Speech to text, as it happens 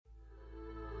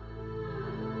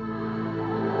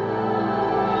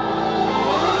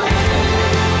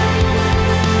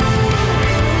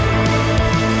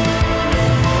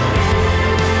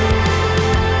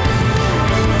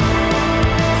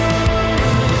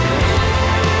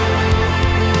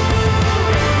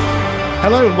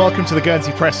Hello and welcome to the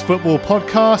Guernsey Press Football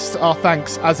Podcast. Our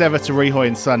thanks as ever to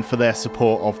Rehoy & Son for their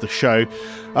support of the show.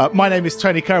 My name is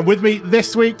Tony Curran. With me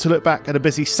this week to look back at a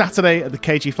busy Saturday at the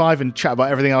KG5 and chat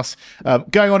about everything else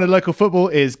going on in local football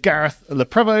is Gareth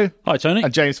Leprevo. Hi, Tony.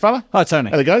 And James Fowler. Hi, Tony.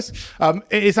 Hello, guys.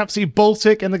 It is absolutely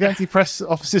Baltic in the Guernsey Press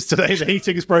offices today. The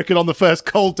heating is broken on the first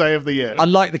cold day of the year.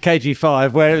 Unlike the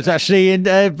KG5, where it was actually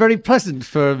very pleasant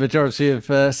for a majority of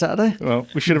Saturday. Well,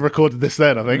 we should have recorded this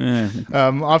then, I think.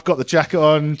 Yeah. I've got the jacket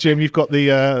on. Jim, you've got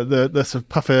the sort of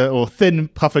puffer or thin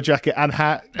puffer jacket and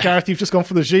hat. Gareth, you've just gone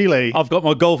for the gilet. I've got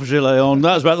my golf gilet on.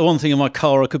 That was about the one thing in my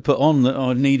car I could put on that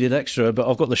I needed extra, but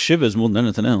I've got the shivers more than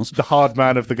anything else. The hard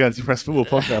man of the Guernsey Press Football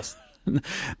Podcast.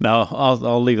 No,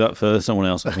 I'll leave that for someone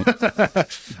else, I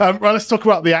think. Right, let's talk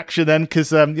about the action then,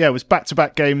 because it was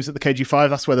back-to-back games at the KG5.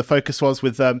 That's where the focus was,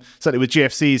 with certainly with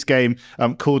GFC's game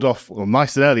called off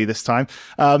nice and early this time.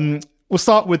 We'll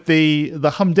start with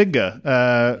the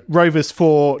humdinger. Rovers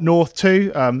 4, North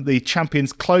 2. The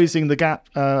champions closing the gap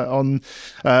on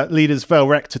leaders Vale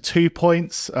Rec to 2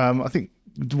 points. I think,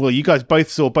 well, you guys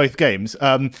both saw both games.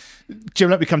 Jim,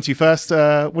 let me come to you first.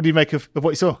 What do you make of what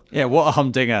you saw? Yeah, what a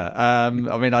humdinger. I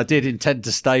mean, I did intend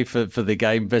to stay for the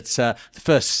game, but the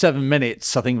first 7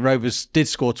 minutes, I think Rovers did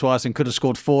score twice and could have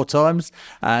scored 4 times.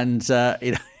 And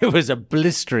it was a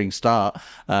blistering start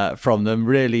from them,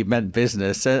 really meant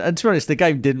business. And to be honest, the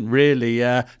game didn't really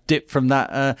dip from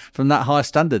that high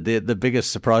standard. The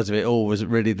biggest surprise of it all was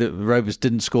really that Rovers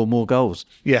didn't score more goals.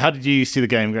 Yeah, how did you see the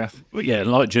game, Gareth? Well, yeah,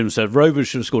 like Jim said, Rovers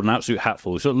should have scored an absolute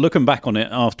hatful. So looking back on it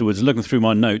afterwards, looking through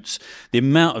my notes, the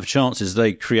amount of chances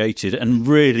they created, and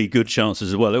really good chances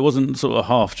as well. It wasn't sort of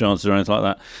half chances or anything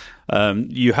like that.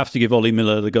 You have to give Ollie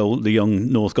Miller, the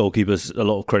young North goalkeeper, a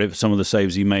lot of credit for some of the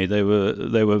saves he made. They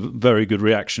were very good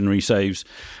reactionary saves.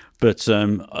 But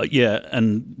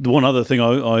and the one other thing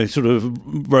I sort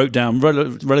of wrote down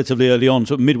relatively early on,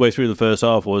 sort of midway through the first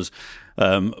half, was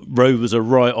Rovers are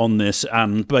right on this,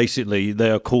 and basically they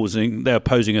are posing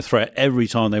a threat every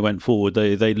time they went forward.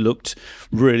 They looked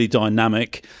really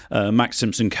dynamic. Max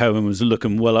Simpson-Cohen was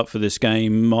looking well up for this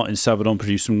game. Martin Savadon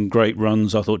produced some great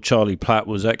runs. I thought Charlie Platt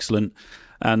was excellent.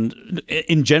 And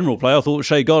in general play, I thought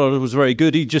Shea Goddard was very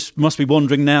good. He just must be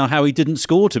wondering now how he didn't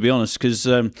score, to be honest, because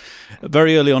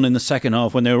very early on in the second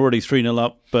half, when they were already 3-0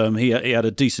 up, he had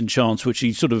a decent chance, which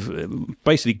he sort of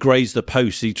basically grazed the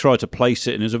post. He tried to place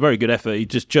it, and it was a very good effort. He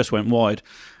just went wide.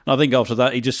 And I think after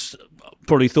that, he just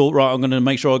probably thought, right, I'm going to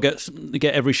make sure I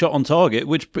get every shot on target,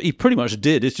 which he pretty much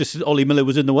did. It's just Ollie Miller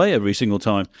was in the way every single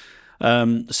time.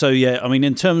 So, yeah, I mean,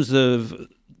 in terms of...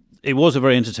 It was a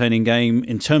very entertaining game.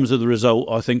 In terms of the result,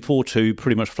 I think 4-2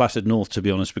 pretty much flattered North, to be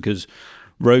honest, because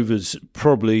Rovers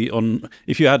probably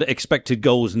if you had expected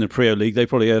goals in the Prio League, they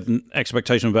probably had an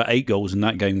expectation of about 8 goals in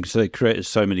that game because they created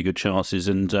so many good chances.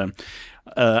 And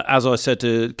as I said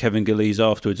to Kevin Gillies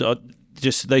afterwards,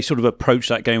 they sort of approached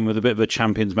that game with a bit of a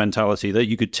champion's mentality, that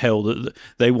you could tell that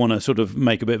they want to sort of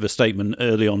make a bit of a statement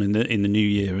early on in the new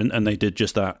year, and they did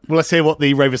just that. Well, let's hear what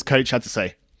the Rovers coach had to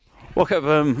say. Well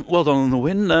done on the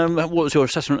win. What was your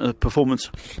assessment of the performance?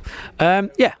 I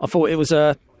thought it was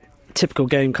a typical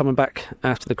game coming back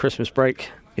after the Christmas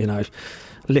break,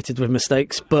 littered with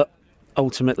mistakes, but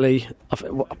ultimately I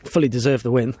fully deserved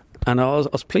the win, and I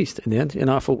was pleased in the end.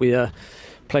 I thought we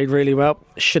played really well,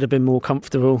 should have been more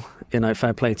comfortable.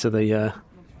 Fair play to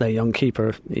their young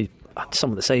keeper. Some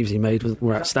of the saves he made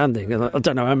were outstanding. I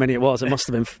don't know how many it was. It must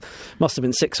have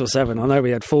been 6 or 7. I know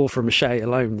we had 4 from Shea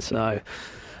alone, so...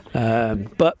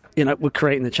 but we're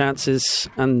creating the chances,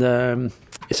 and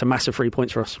it's a massive 3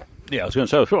 points for us. Yeah, I was going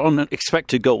to say, on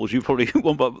expected goals, you probably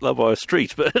won that by a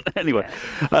street. But anyway,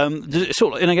 does it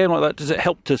sort of, in a game like that, does it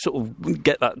help to sort of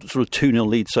get that sort of 2-0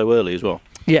 lead so early as well?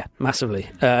 Yeah, massively.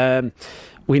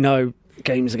 We know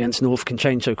games against North can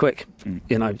change so quick.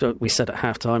 We said at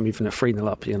half-time, even at 3-0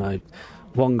 up,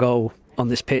 one goal on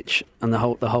this pitch and the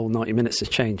whole 90 minutes has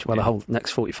changed. Well, the whole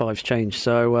next 45's changed.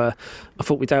 So I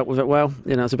thought we dealt with it well.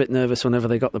 I was a bit nervous whenever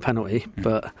they got the penalty,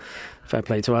 but fair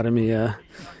play to Adam. He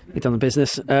done the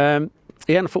business. And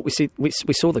I thought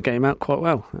we saw the game out quite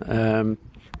well.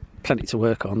 Plenty to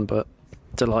work on, but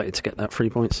delighted to get that 3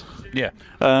 points. Yeah.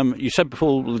 You said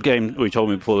before the game, or you told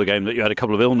me before the game, that you had a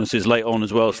couple of illnesses late on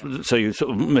as well, so you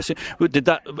sort of miss it. Did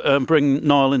that bring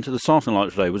Niall into the starting line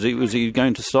today? Was he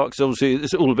going to start? Because obviously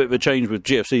it's all a bit of a change with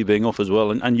GFC being off as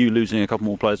well, and you losing a couple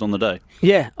more players on the day.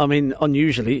 Yeah, I mean,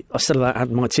 unusually, I still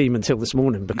had my team until this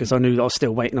morning because I knew I was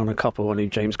still waiting on a couple. I knew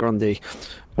James Grundy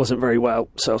wasn't very well,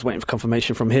 so I was waiting for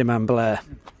confirmation from him and Blair.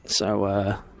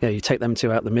 So, you take them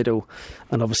 2 out the middle.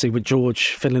 And obviously with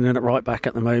George filling in at right back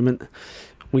at the moment,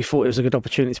 we thought it was a good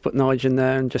opportunity to put Nigel in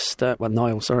there and just...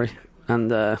 Niall, sorry. and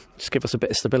just give us a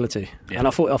bit of stability. Yeah. And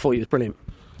I thought he was brilliant.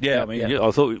 Yeah, I mean,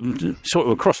 I thought sort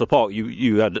of across the park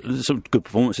you had some good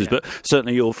performances, but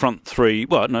certainly your front three,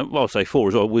 I'll say four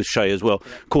as well, with Shea as well,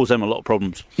 caused them a lot of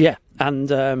problems. Yeah,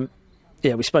 and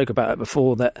we spoke about it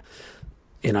before that,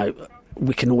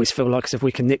 we can always feel like as if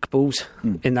we can nick balls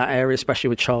in that area, especially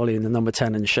with Charlie and the number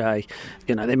 10 and Shea.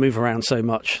 They move around so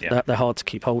much that they're hard to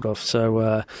keep hold of.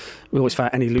 So we always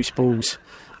found any loose balls.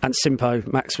 And Simpo,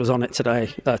 Max was on it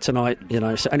tonight.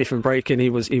 So anything breaking, he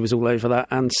was all over that,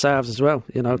 and Savs as well.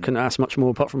 Couldn't ask much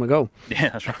more apart from a goal. Yeah,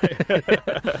 that's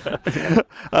right.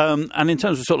 And in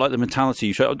terms of sort of like the mentality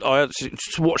you showed,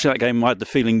 just watching that game, I had the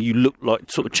feeling you looked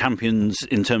like sort of champions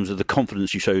in terms of the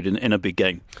confidence you showed in a big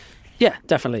game. Yeah,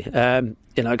 definitely.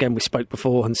 Again, we spoke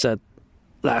before and said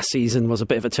last season was a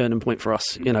bit of a turning point for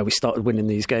us. We started winning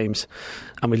these games,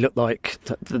 and we looked like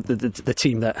the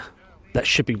team that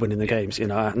should be winning the games,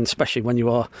 and especially when you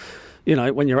are,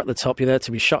 when you're at the top, you're there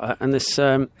to be shot at, and this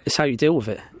is how you deal with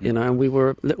it, And we were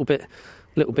a little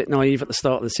bit naive at the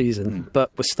start of the season,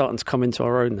 but we're starting to come into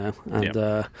our own now,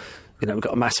 and we've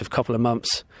got a massive couple of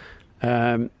months,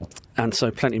 and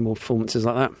so plenty more performances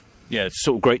like that. Yeah, it's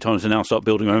sort of great times to now start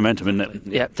building momentum, isn't it?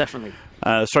 Yeah, definitely.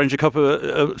 Stranger Cup,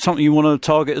 something you want to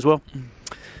target as well?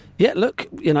 Yeah, look,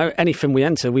 anything we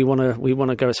enter, we want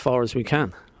to go as far as we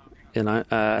can.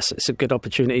 It's a good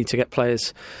opportunity to get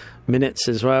players minutes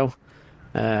as well.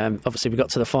 Obviously, we got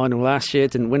to the final last year,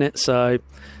 didn't win it, so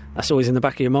that's always in the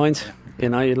back of your mind.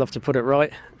 You'd love to put it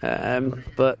right,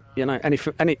 but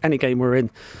any game we're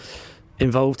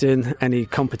involved in, any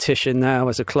competition now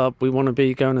as a club, we want to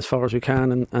be going as far as we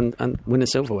can and winning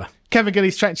silverware. Kevin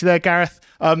Gillies chatting to you there, Gareth.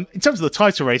 In terms of the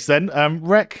title race, then,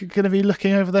 Rec going to be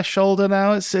looking over their shoulder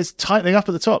now. It's tightening up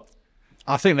at the top.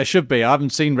 I think they should be. I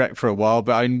haven't seen Rec for a while,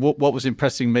 but what was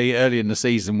impressing me early in the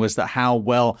season was that how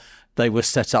well they were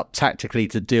set up tactically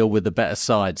to deal with the better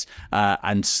sides.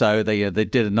 And so they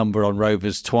did a number on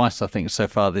Rovers twice, I think, so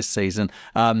far this season.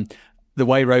 The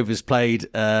way Rovers played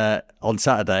on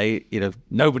Saturday,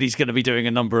 nobody's going to be doing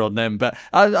a number on them. But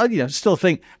I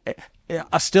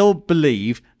still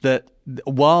believe that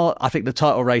while I think the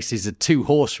title race is a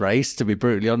two-horse race, to be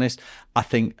brutally honest, I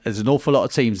think there's an awful lot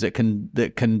of teams that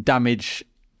can damage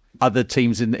other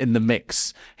teams in the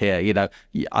mix here.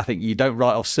 I think you don't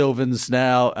write off Sylvans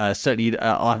now. Certainly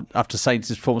after Saints'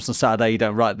 performance on Saturday, you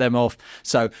don't write them off.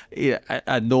 So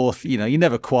at North, you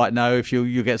never quite know if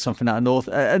you get something out of North.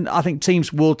 And I think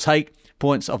teams will take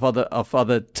points of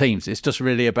other teams. It's just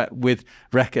really about, with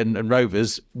Rec and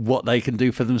Rovers, what they can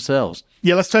do for themselves.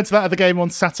 Yeah, let's turn to that other game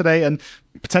on Saturday and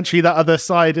potentially that other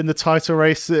side in the title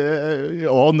race,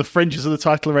 or on the fringes of the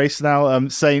title race now.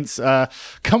 Saints,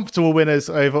 comfortable winners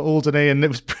over Alderney, and it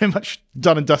was pretty much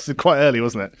done and dusted quite early,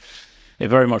 wasn't it? It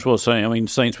very much was. I mean,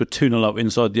 Saints were 2-0 up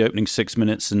inside the opening 6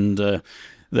 minutes, and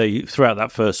they, throughout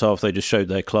that first half, they just showed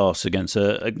their class against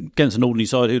an Alderney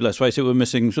side who, let's face it, were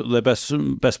missing sort of their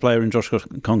best player in Josh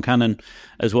Concannon,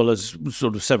 as well as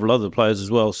sort of several other players as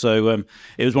well. So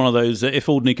it was one of those that if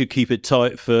Alderney could keep it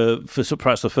tight for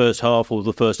perhaps the first half or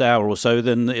the first hour or so,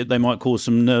 then they might cause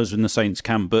some nerves in the Saints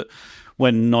camp. But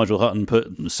when Nigel Hutton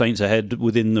put Saints ahead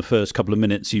within the first couple of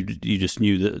minutes, you just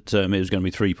knew that it was going to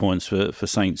be 3 points for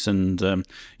Saints, and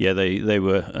they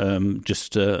were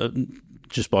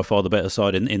just by far the better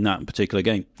side in that particular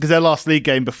game. Because their last league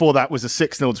game before that was a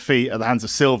 6-0 defeat at the hands of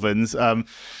Sylvans.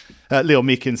 Leo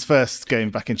Meakin's first game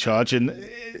back in charge, and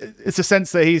it's a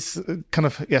sense that he's kind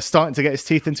of starting to get his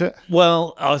teeth into it.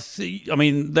 Well, I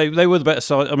mean, they were the better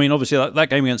side. I mean, obviously that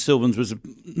game against Sylvans was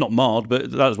not marred,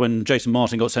 but that was when Jason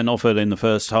Martin got sent off early in the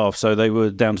first half, so they were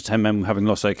down to 10 men having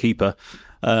lost their keeper.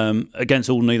 Against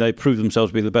Alderney, they proved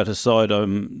themselves to be the better side.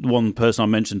 One person I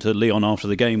mentioned to Leon after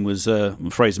the game was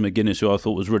Fraser McGuinness, who I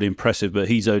thought was really impressive, but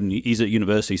he's at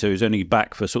university, so he's only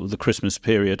back for sort of the Christmas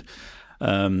period.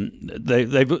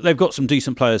 They've got some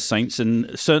decent players, Saints,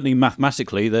 and certainly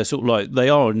mathematically they're sort of like they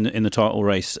are in the title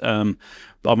race.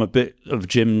 I'm a bit of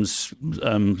Jim's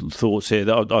thoughts here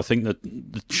that I think that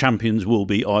the champions will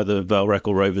be either Vale Rec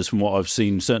or Rovers from what I've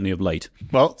seen, certainly of late.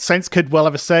 Well, Saints could well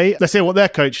have a say. Let's hear what their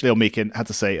coach Leo Meakin had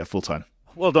to say at full time.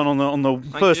 Well done on the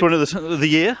first one of the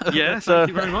year. Yeah, thank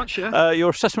you very much. Yeah.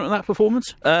 Your assessment of that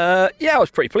performance? I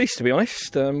was pretty pleased, to be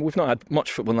honest. We've not had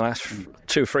much football in the last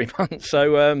 2 or 3 months,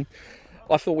 so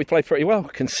I thought we played pretty well,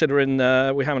 considering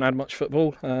we haven't had much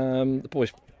football. The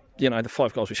boys, the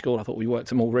 5 goals we scored, I thought we worked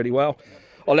them all really well.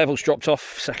 Our levels dropped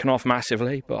off second half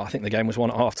massively, but I think the game was won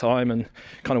at half time and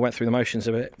kind of went through the motions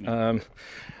of it.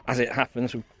 As it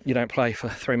happens, we you don't play for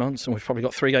 3 months, and we've probably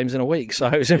got 3 games in a week. So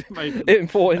it was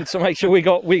important to make sure we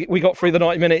got through the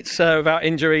 90 minutes without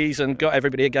injuries and got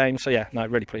everybody a game. So yeah, no,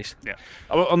 really pleased. Yeah,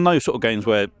 on those sort of games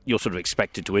where you're sort of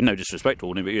expected to win, no disrespect to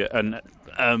all of you, and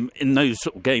in those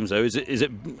sort of games though, is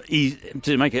it easy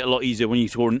to make it a lot easier when you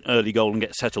score an early goal and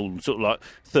get settled, sort of like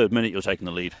third minute you're taking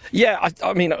the lead? Yeah,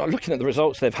 I mean, looking at the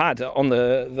results they've had on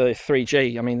the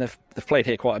 3G, I mean they've played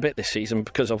here quite a bit this season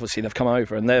because obviously they've come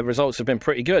over and their results have been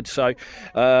pretty good. So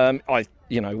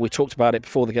we talked about it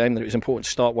before the game that it was important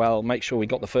to start well, make sure we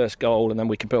got the first goal, and then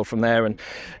we could build from there. And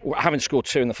having scored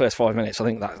 2 in the first 5 minutes, I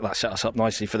think that set us up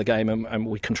nicely for the game, and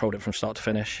we controlled it from start to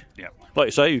finish. Yeah, like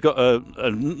you say, you've got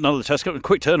another test, a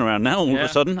quick turnaround now. All of a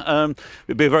sudden,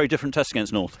 it'd be a very different test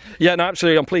against North. Yeah, no,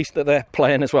 absolutely. I'm pleased that they're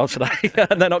playing as well today.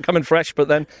 They're not coming fresh, but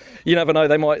then you never know.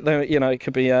 It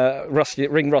could be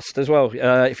ring rust as well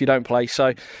if you don't play.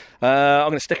 So. I'm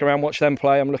going to stick around, watch them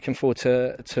play. I'm looking forward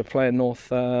to playing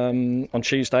North on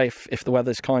Tuesday if the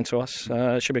weather's kind to us.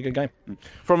 It should be a good game.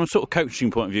 From a sort of coaching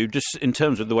point of view, just in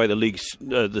terms of the way the league's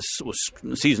the sort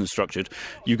of season's structured,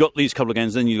 you've got these couple of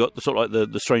games, then you've got the sort of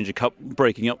like the Stranger Cup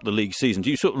breaking up the league season. Do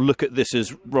you sort of look at this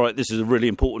as, right, this is a really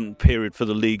important period for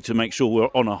the league to make sure we're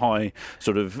on a high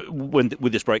sort of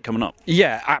with this break coming up?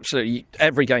 Yeah, absolutely.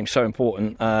 Every game's so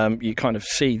important. You kind of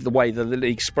see the way that the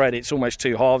league's spread. It's almost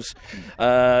 2 halves.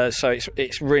 So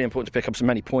it's really important to pick up as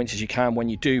many points as you can when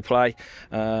you do play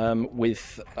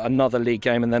with another league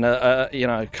game and then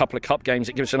a couple of cup games.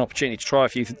 It gives us an opportunity to try a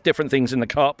few different things in the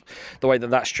cup, the way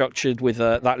that's structured with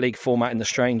that league format in the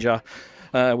Stranger.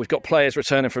 We've got players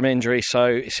returning from injury, so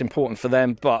it's important for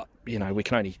them, but we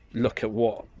can only look at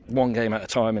one game at a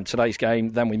time, and today's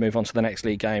game, then we move on to the next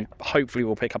league game. Hopefully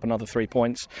we'll pick up another 3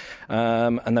 points,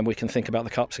 and then we can think about the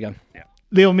cups again. Yeah.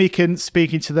 Leon Meakin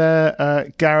speaking to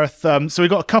there, Gareth. So we've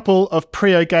got a couple of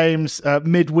Prio games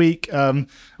midweek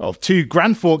of 2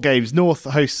 Grand Fork games. North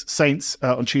hosts Saints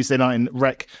on Tuesday night and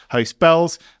Rec hosts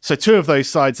Bells. So 2 of those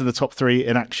sides in the top 3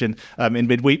 in action in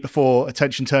midweek before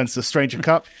attention turns to the Stranger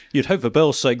Cup. You'd hope for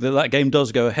Bells' sake that game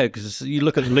does go ahead, because you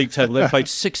look at the league table, they've played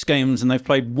 6 games and they've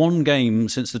played 1 game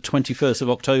since the 21st of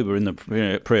October in the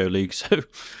Prio League. So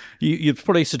you'd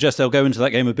probably suggest they'll go into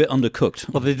that game a bit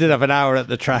undercooked. Well, they did have an hour at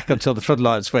the track until the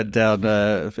floodlights went down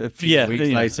a few weeks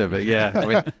later. But I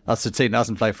mean, that's a team that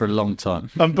hasn't played for a long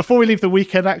time. Before we leave the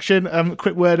weekend action, a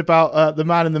quick word about the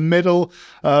man in the middle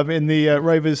in the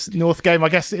Rovers North game. I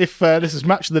guess if this is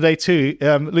match of the day too,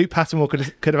 Luke Pattermore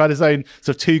could have had his own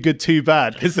sort of too good, too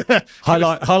bad.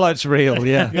 Highlights reel,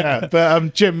 yeah. Yeah,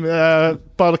 but Jim, by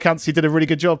all accounts, he did a really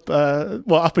good job.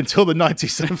 Up until the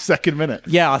 92nd minute.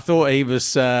 Yeah, I thought he was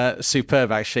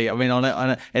superb. Actually, I mean,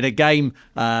 in a game.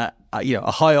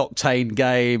 A high octane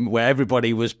game where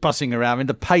everybody was buzzing around. I mean,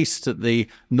 the pace that the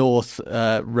North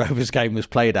Rovers game was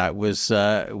played at was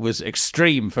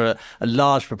extreme for a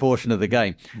large proportion of the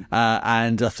game,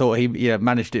 and I thought he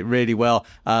managed it really well.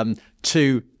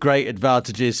 2 great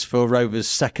advantages for Rovers'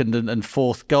 second and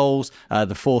fourth goals.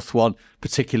 The fourth one,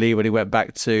 particularly when he went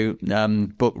back to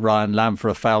book Ryan Lamb for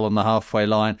a foul on the halfway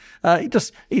line.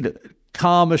 He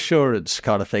calm assurance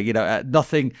kind of thing.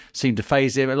 Nothing seemed to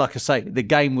faze him. Like I say, the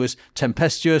game was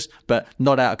tempestuous, but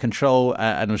not out of control.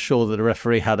 And I'm sure that the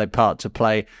referee had a part to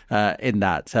play in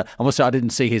that. I must say, I didn't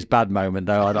see his bad moment,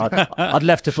 though. I'd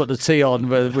left to put the tee on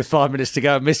with 5 minutes to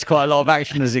go and missed quite a lot of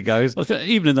action as it goes.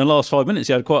 Even in the last 5 minutes,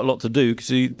 he had quite a lot to do, because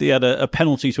he had a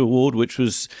penalty to award, it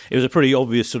was a pretty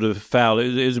obvious sort of foul.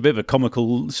 It was a bit of a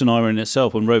comical scenario in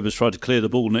itself when Rovers tried to clear the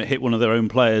ball and it hit one of their own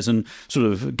players and sort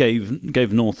of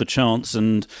gave North the chance.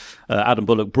 And Adam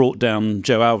Bullock brought down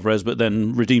Joe Alvarez, but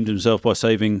then redeemed himself by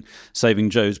saving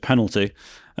Joe's penalty.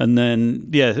 And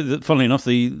then, funnily enough,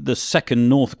 the second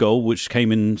North goal, which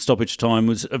came in stoppage time,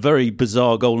 was a very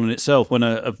bizarre goal in itself, when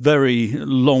a very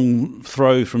long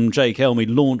throw from Jake Elmy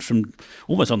launched from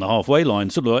almost on the halfway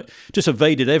line, sort of like just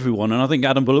evaded everyone. And I think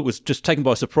Adam Bullock was just taken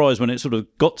by surprise when it sort of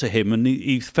got to him, and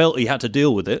he felt he had to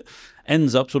deal with it.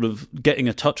 Ends up sort of getting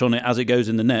a touch on it as it goes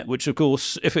in the net, which of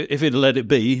course, if it had let it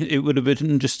be, it would have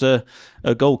been just a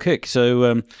goal kick.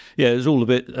 So it was all a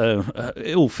bit,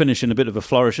 it all finished in a bit of a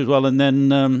flourish as well. And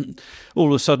then all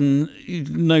of a sudden, you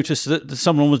noticed that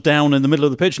someone was down in the middle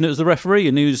of the pitch, and it was the referee,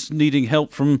 and he was needing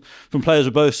help from players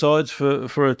of both sides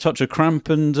for a touch of cramp.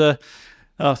 And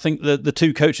I think the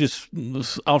 2 coaches,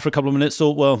 after a couple of minutes,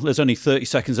 thought, well, there's only 30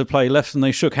 seconds of play left, and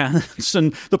they shook hands,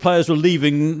 and the players were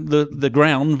leaving the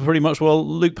ground pretty much while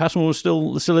Luke Pattermore was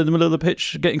still in the middle of the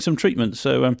pitch getting some treatment.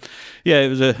 So, it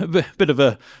was a bit of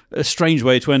a strange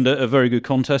way to end a very good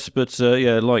contest. But,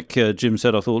 like Jim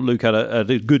said, I thought Luke had a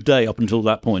good day up until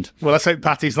that point. Well, let's hope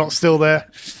Patty's not still there.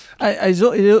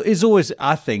 It's always,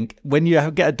 I think, when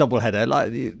you get a double header, like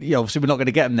obviously we're not going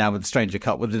to get them now with the Stranger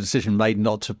Cup, with the decision made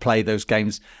not to play those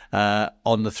games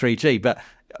on the 3G, but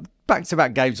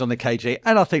back-to-back games on the KG,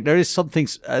 and I think there is something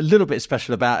a little bit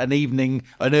special about an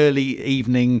early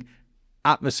evening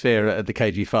atmosphere at the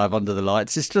KG5 under the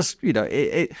lights. It's just,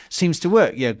 it seems to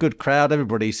work. Yeah, good crowd,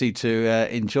 everybody seems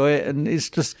to enjoy it, and it's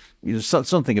just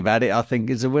something about it I think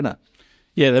is a winner.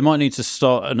 Yeah, they might need to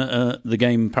start the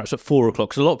game perhaps at 4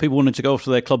 o'clock, because a lot of people wanted to go off to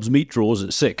their club's meet draws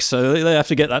at 6, so they have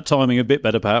to get that timing a bit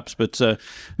better perhaps. But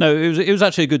no, it was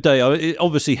actually a good day. It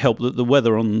obviously helped that the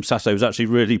weather on Saturday was actually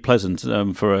really pleasant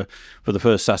for the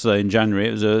first Saturday in January.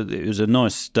 It was a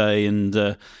nice day, and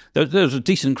there was a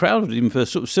decent crowd even for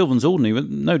sort of Sylvans Alderney. With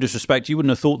no disrespect, you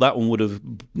wouldn't have thought that one would have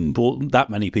brought that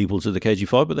many people to the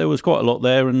KG5, but there was quite a lot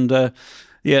there, and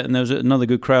and there was another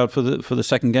good crowd for the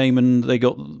second game, and they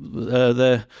got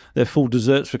their full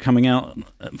desserts for coming out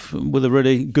with a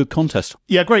really good contest.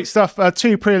 Yeah, great stuff.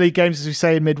 2 Premier League games, as we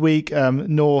say, midweek.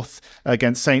 North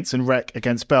against Saints and Rec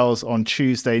against Bells on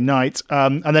Tuesday night.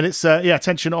 And then it's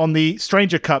attention on the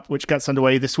Stranger Cup, which gets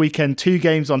underway this weekend. 2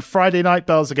 games on Friday night,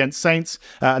 Bells against Saints,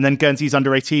 and then Guernsey's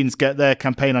under-18s get their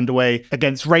campaign underway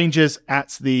against Rangers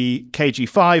at the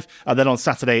KG5. And then on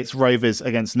Saturday, it's Rovers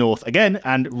against North again,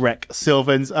 and Rec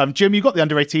Silver. Jim, you've got the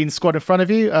under-18 squad in front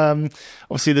of you.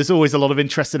 Obviously, there's always a lot of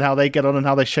interest in how they get on and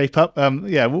how they shape up.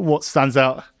 What stands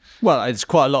out? Well, it's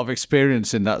quite a lot of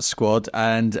experience in that squad,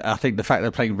 and I think the fact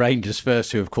they're playing Rangers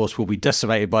first, who of course will be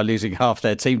decimated by losing half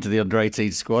their team to the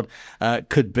under-18 squad,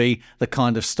 could be the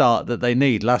kind of start that they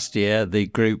need. Last year, the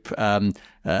group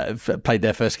played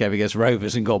their first game against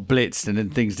Rovers and got blitzed, and then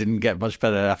things didn't get much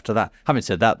better after that. Having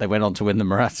said that, they went on to win the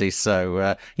Marathi,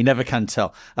 so you never can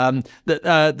tell.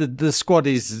 The squad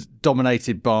is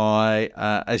dominated by,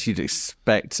 as you'd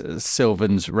expect,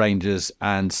 Sylvans, Rangers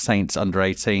and Saints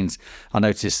under-18s. I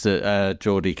noticed that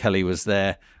Geordie Kelly was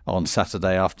there on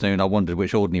Saturday afternoon. I wondered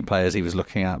which Alderney players he was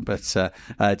looking at, but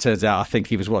it turns out I think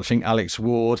he was watching Alex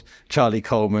Ward, Charlie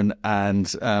Coleman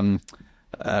and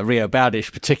Rio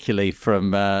Bowdish, particularly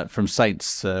from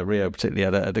Saints. Rio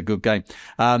particularly had a good game.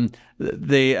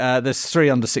 There's 3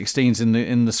 under-16s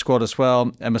in the squad as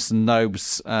well. Emerson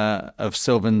Nobes of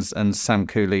Sylvans and Sam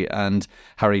Cooley and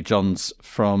Harry Johns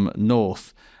from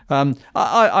North.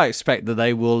 I expect that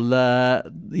they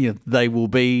will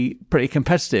be pretty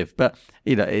competitive, but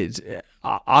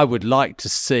I would like to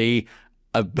see.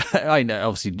 I know,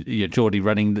 obviously, Geordie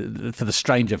running for the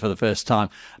Stranger for the first time.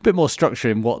 A bit more structure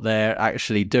in what they're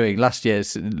actually doing. Last year,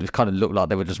 it kind of looked like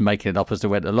they were just making it up as they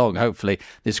went along. Hopefully,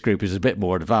 this group is a bit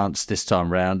more advanced this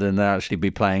time round, and they'll actually be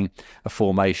playing a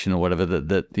formation or whatever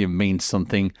that means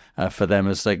something for them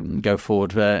as they go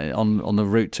forward on the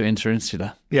route to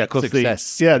Inter-Insular. Yeah, of course. The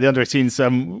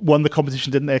under-18s won the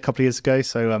competition, didn't they, a couple of years ago?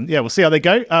 So, we'll see how they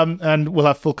go, and we'll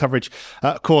have full coverage,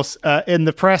 of course, in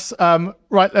the press.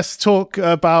 Right, let's talk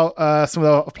about some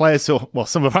of the players,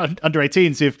 some of our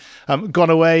under-18s who've gone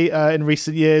away in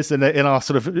recent years and in our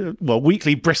sort of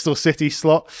weekly Bristol City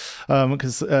slot,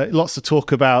 because lots to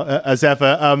talk about as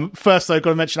ever. First, though, I've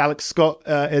got to mention Alex Scott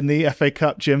in the FA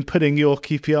Cup, Jim, putting your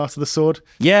QPR to the sword.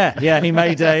 Yeah, he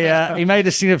made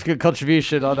a significant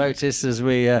contribution, I noticed, as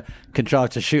we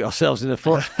contrived to shoot ourselves in the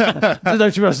foot.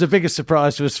 The biggest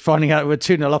surprise was finding out we were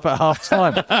 2-0 up at half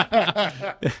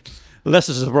time. Less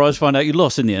a surprise, find out you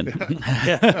lost in the end.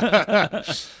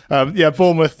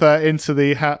 Bournemouth into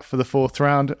the hat for the 4th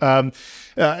round.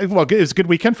 It was a good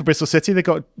weekend for Bristol City. They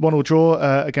got 1-1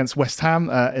 draw against West Ham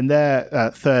in their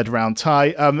 3rd round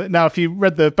tie. Now, if you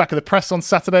read the back of the press on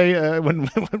Saturday,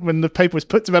 when the paper was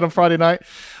put to bed on Friday night,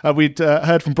 we'd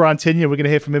heard from Brian Tinnion. We're going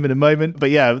to hear from him in a moment. But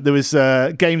yeah, there was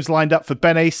games lined up for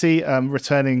Ben Acey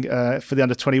returning for the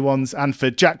under-21s, and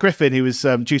for Jack Griffin, who was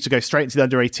due to go straight into the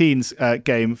under-18s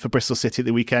game for Bristol City at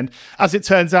the weekend. As it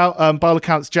turns out, by all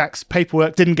accounts, Jack's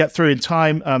paperwork didn't get through in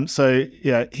time, so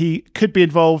he could be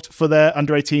involved for their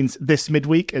under-18s this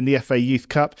midweek in the FA Youth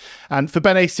Cup. And for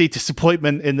Ben Acey,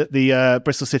 disappointment in that the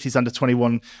Bristol City's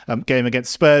under-21 game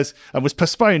against Spurs was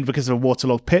postponed because of a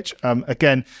waterlogged pitch.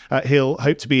 Again, he'll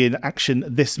hope to be in action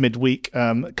this midweek,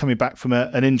 coming back from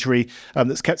an injury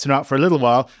that's kept him out for a little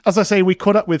while. As I say, we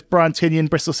caught up with Brian Tinnion,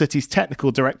 Bristol City's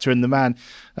technical director, and the man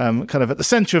kind of at the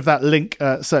centre of that link,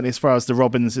 certainly as far as the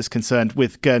Robins is concerned,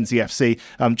 with Guernsey FC,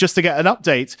 just to get an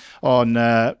update on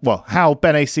how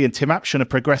Ben Acey and Tim Apshan are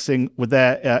progressing with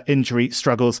their injury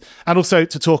struggles, and also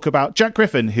to talk about Jack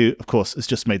Griffin, who of course has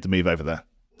just made the move over there.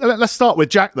 Let's start with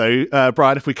Jack, though,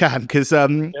 Brian, if we can, because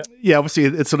obviously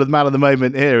it's sort of the man of the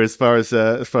moment here as far as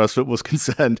football's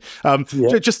concerned.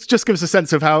 Just give us a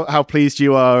sense of how pleased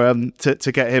you are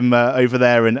to get him over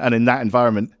there and in that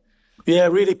environment. Yeah,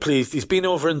 really pleased. He's been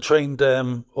over and trained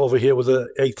over here with the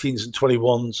 18s and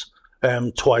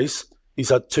 21s twice. He's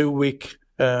had 2 week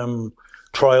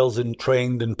trials and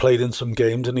trained and played in some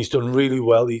games, and he's done really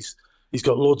well. He's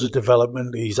got loads of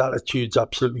development. His attitude's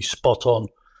absolutely spot on.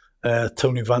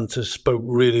 Tony Vanter spoke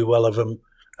really well of him.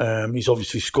 He's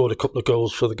obviously scored a couple of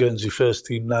goals for the Guernsey first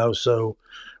team now, so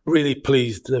really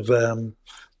pleased of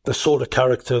the sort of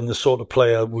character and the sort of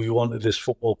player we wanted this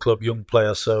football club, young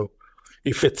player. So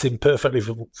he fits in perfectly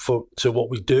to what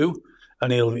we do,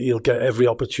 and he'll get every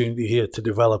opportunity here to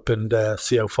develop and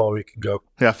see how far he can go.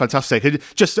 Yeah, fantastic. And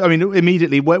just, I mean,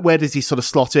 immediately, where does he sort of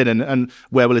slot in, and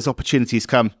where will his opportunities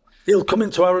come? He'll come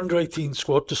into our under-18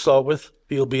 squad to start with.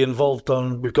 He'll be involved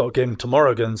we've got a game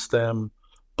tomorrow against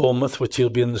Bournemouth, which he'll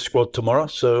be in the squad tomorrow.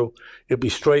 So he'll be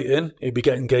straight in. He'll be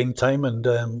getting game time, and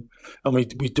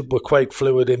we're quite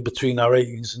fluid in between our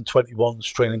 18s and 21s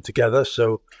training together.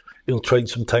 So he'll train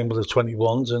some time with the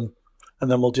 21s, and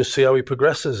then we'll just see how he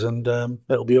progresses, and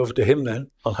it'll be over to him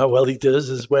then on how well he does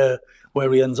is where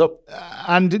he ends up.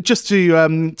 And just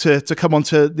to come on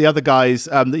to the other guys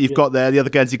that you've got there, the other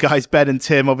Guernsey guys, Ben and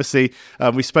Tim, obviously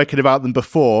we've spoken about them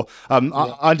before. I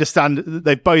understand that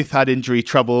they've both had injury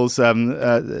troubles. Tim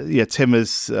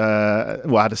has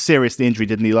had a serious injury,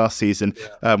 didn't he, last season,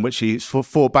 which he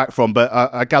fought back from, but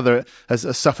I gather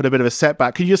has suffered a bit of a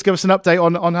setback. Can you just give us an update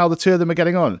on how the two of them are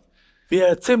getting on?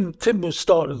 Yeah, Tim was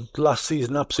started last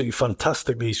season absolutely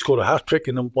fantastically. He scored a hat-trick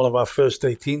in one of our first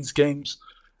 18s games,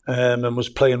 and was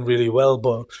playing really well,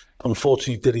 but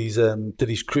unfortunately did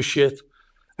his cruciate.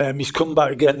 He's come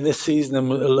back again this season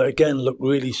and again looked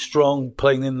really strong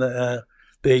playing in the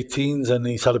 18s, and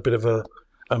he's had a bit of a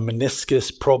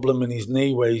meniscus problem in his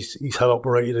knee where he's had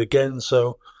operated again.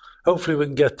 So hopefully we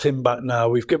can get Tim back now.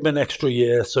 We've given him an extra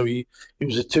year, so he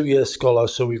was a 2-year scholar,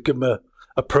 so we've given him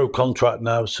a pro contract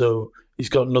now, so he's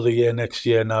got another year next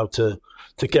year now to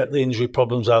get the injury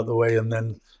problems out of the way, and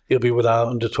then he'll be with our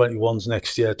under-21s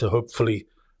next year to hopefully,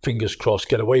 fingers crossed,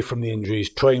 get away from the injuries,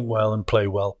 train well and play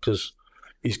well, because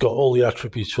he's got all the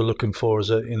attributes we're looking for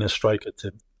in a striker,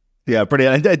 Tim. Yeah,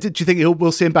 brilliant. And do you think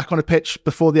we'll see him back on a pitch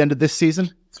before the end of this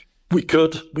season? We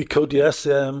could, yes.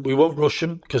 We won't rush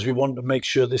him because we want to make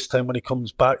sure this time when he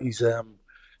comes back, he's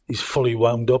fully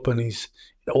wound up and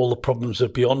all the problems are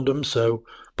beyond him. So,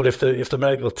 but if the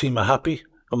medical team are happy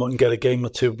and we can get a game or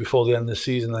two before the end of the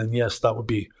season, then yes, that would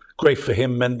be great for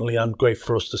him mentally and great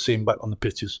for us to see him back on the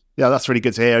pitches. Yeah, that's really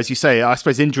good to hear. As you say, I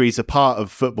suppose injuries are part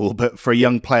of football, but for a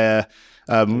young player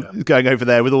going over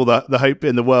there with all the hope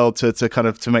in the world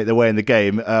to make their way in the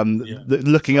game,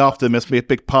 looking after them must be a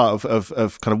big part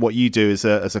of kind of what you do as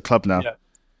a club now. Yeah.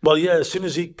 Well, yeah. As soon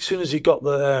as he got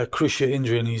the cruciate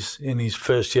injury in his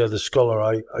first year as a scholar,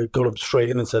 I got him straight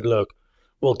in and said, "Look,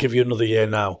 we'll give you another year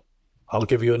now. I'll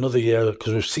give you another year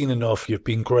because we've seen enough. You've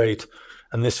been great,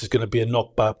 and this is going to be a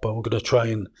knockback. But we're going to try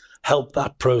and help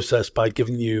that process by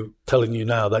telling you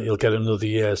now that you'll get another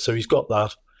year." So he's got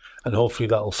that, and hopefully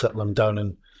that'll settle him down.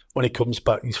 And when he comes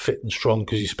back, he's fit and strong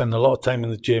because he spent a lot of time in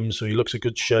the gym, so he looks a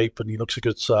good shape and he looks a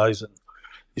good size, and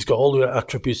he's got all the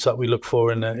attributes that we look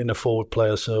for in a forward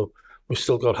player. So we've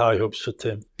still got high hopes for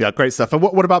Tim. Yeah, great stuff. And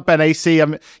what about Ben AC?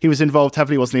 He was involved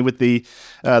heavily, wasn't he, with the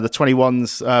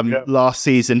 21s last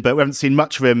season, but we haven't seen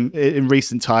much of him in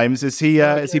recent times. Is he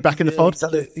back in the fold?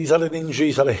 He's had an injury.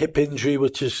 He's had a hip injury,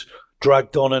 which has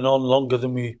dragged on and on longer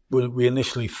than we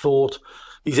initially thought.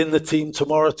 He's in the team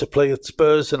tomorrow to play at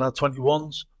Spurs in our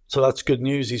 21s. So that's good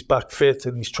news. He's back fit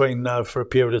and he's trained now for a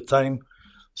period of time.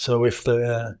 So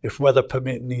if weather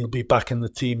permitting, he'll be back in the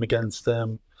team against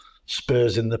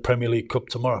Spurs in the Premier League Cup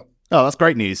tomorrow. Oh, that's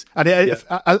great news. And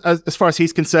as far as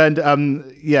he's concerned,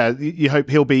 you hope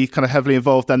he'll be kind of heavily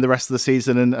involved then the rest of the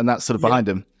season and that's sort of behind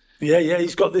him. Yeah,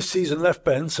 he's got this season left,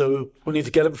 Ben. So we need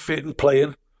to get him fit and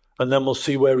playing, and then we'll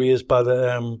see where he is by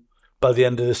the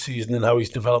end of the season and how his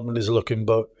development is looking.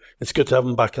 But it's good to have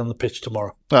him back on the pitch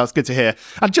tomorrow. Well, that's good to hear.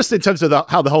 And just in terms of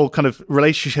how the whole kind of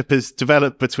relationship has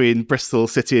developed between Bristol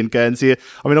City and Guernsey,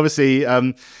 I mean, obviously,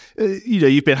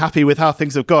 you've been happy with how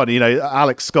things have gone.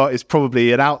 Alex Scott is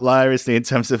probably an outlier, isn't he, in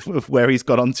terms of where he's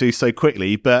got onto so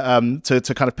quickly. But to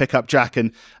kind of pick up Jack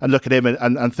and look at him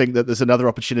and think that there's another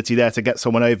opportunity there to get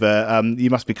someone over,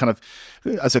 you must be kind of,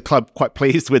 as a club, quite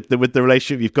pleased with the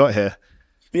relationship you've got here.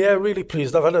 Yeah, really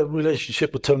pleased. I've had a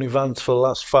relationship with Tony Vance for the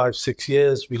last 5-6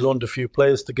 years. We loaned a few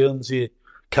players to Guernsey.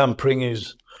 Cam Pring,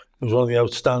 who's one of the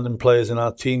outstanding players in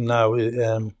our team now,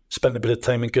 spent a bit of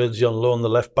time in Guernsey on loan, the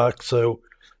left back. So,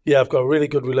 yeah, I've got a really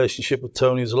good relationship with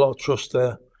Tony. There's a lot of trust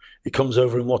there. He comes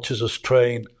over and watches us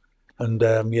train. And,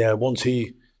 once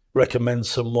he recommends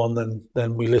someone,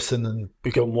 then we listen and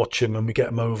we go and watch him and we get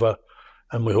him over.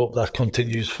 and we hope that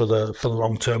continues for the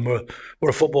long term. We're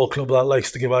a football club that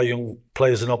likes to give our young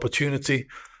players an opportunity.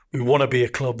 We want to be a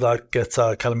club that gets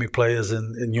our academy players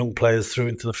and young players through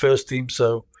into the first team.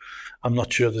 So I'm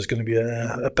not sure there's going to be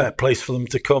a better place for them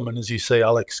to come. And as you say,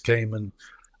 Alex came and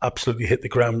absolutely hit the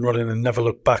ground running and never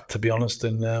looked back, to be honest.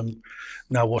 And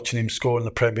now watching him score in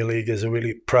the Premier League is a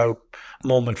really proud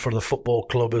moment for the football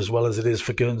club, as well as it is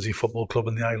for Guernsey Football Club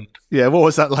in the island. Yeah, what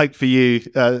was that like for you,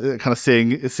 kind of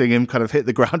seeing him kind of hit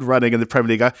the ground running in the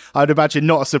Premier League? I'd imagine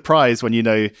not a surprise when you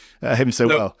know him so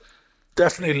well.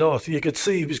 Definitely not. You could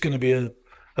see he was going to be a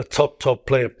top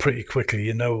player pretty quickly.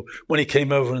 You know, when he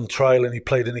came over in trial and he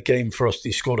played in a game for us,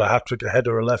 he scored a hat-trick, a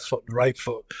header, a left foot and right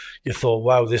foot. You thought,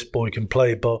 wow, this boy can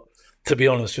play. But to be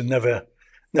honest, we never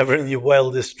in your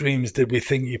wildest dreams did we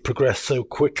think he'd progress so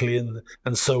quickly and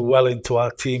so well into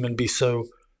our team and be so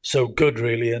good,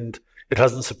 really. And it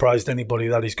hasn't surprised anybody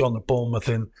that he's gone to Bournemouth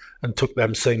and took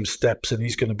them same steps, and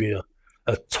he's going to be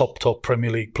a top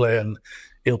Premier League player, and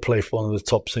he'll play for one of the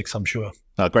top 6, I'm sure.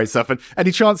 Oh, great stuff. And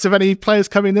any chance of any players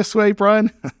coming this way,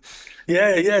 Brian?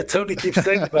 Yeah. Tony keeps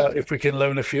saying about if we can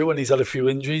loan a few, and he's had a few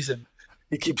injuries, and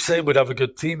he keeps saying we'd have a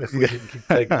good team if we can keep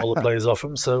taking all the players off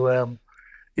him. So,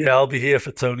 I'll be here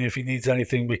for Tony. If he needs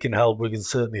anything we can help, we can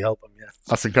certainly help him, yeah.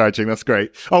 That's encouraging. That's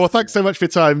great. Oh, well, thanks so much for your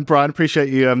time, Brian. Appreciate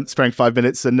you sparing 5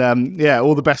 minutes, and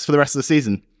all the best for the rest of the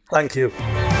season. Thank you.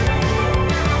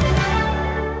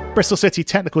 Bristol City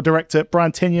Technical Director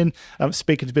Brian Tinian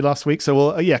speaking to me last week. So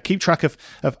we'll keep track of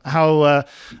how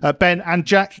Ben and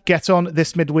Jack get on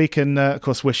this midweek, and of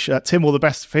course wish Tim all the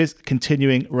best for his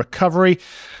continuing recovery.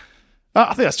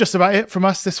 I think that's just about it from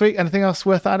us this week. Anything else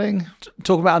worth adding?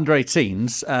 Talking about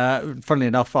under-18s, funnily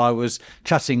enough, I was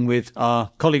chatting with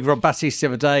our colleague Rob Battis the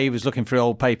other day. He was looking through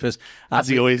old papers. As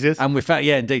he always is. And we found,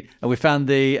 indeed. And we found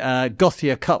the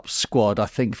Gothia Cup squad, I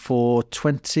think, for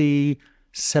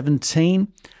 2017.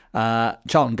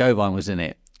 Charlton Govine was in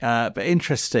it. But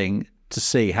interesting to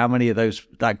see how many of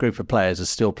that group of players are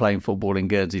still playing football in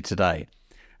Guernsey today.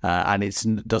 And it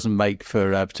doesn't make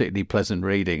for particularly pleasant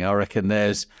reading. I reckon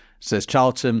there's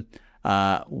Charlton,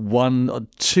 1 or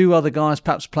 2 other guys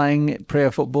perhaps playing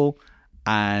Premier football,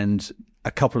 and a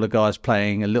couple of guys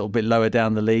playing a little bit lower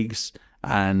down the leagues,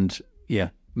 and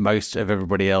most of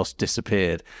everybody else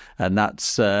disappeared. And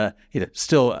that's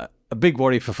still a big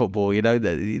worry for football.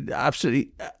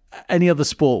 Absolutely any other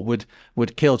sport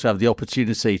would kill to have the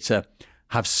opportunity to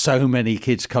have so many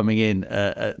kids coming in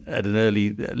at an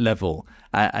early level,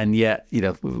 and yet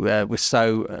we're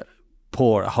so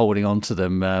poor at holding on to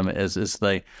them as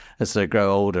they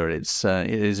grow older. It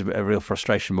is a real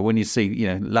frustration. But when you see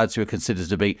lads who are considered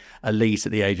to be elite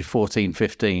at the age of 14,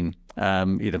 15,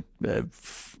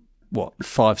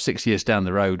 5-6 years down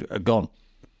the road are gone.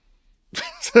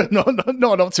 not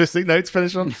an optimistic note to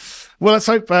finish on. Well, let's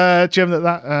hope, Jim,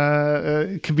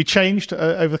 that can be changed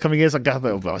over the coming years. I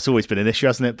gather, well, it's always been an issue,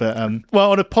 hasn't it? But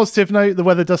on a positive note, the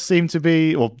weather did seem to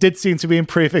be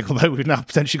improving, although we've now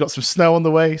potentially got some snow on the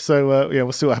way. So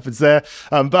we'll see what happens there.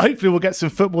 But hopefully we'll get some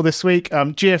football this week.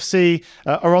 GFC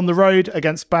are on the road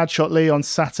against Badshot Lee on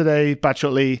Saturday.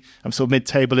 Badshot Lee, sort of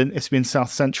mid-table in Isthmian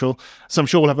South Central. So I'm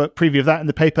sure we'll have a preview of that in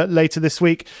the paper later this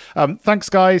week. Thanks,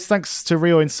 guys. Thanks to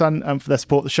Rio and Son for their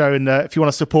support of the show. And if you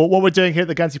want to support what we're doing here at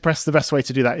the Guernsey Press, the best way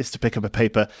to do that is to pick up a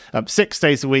paper 6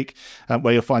 days a week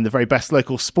where you'll find the very best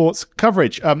local sports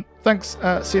coverage. Thanks.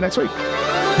 See you next week.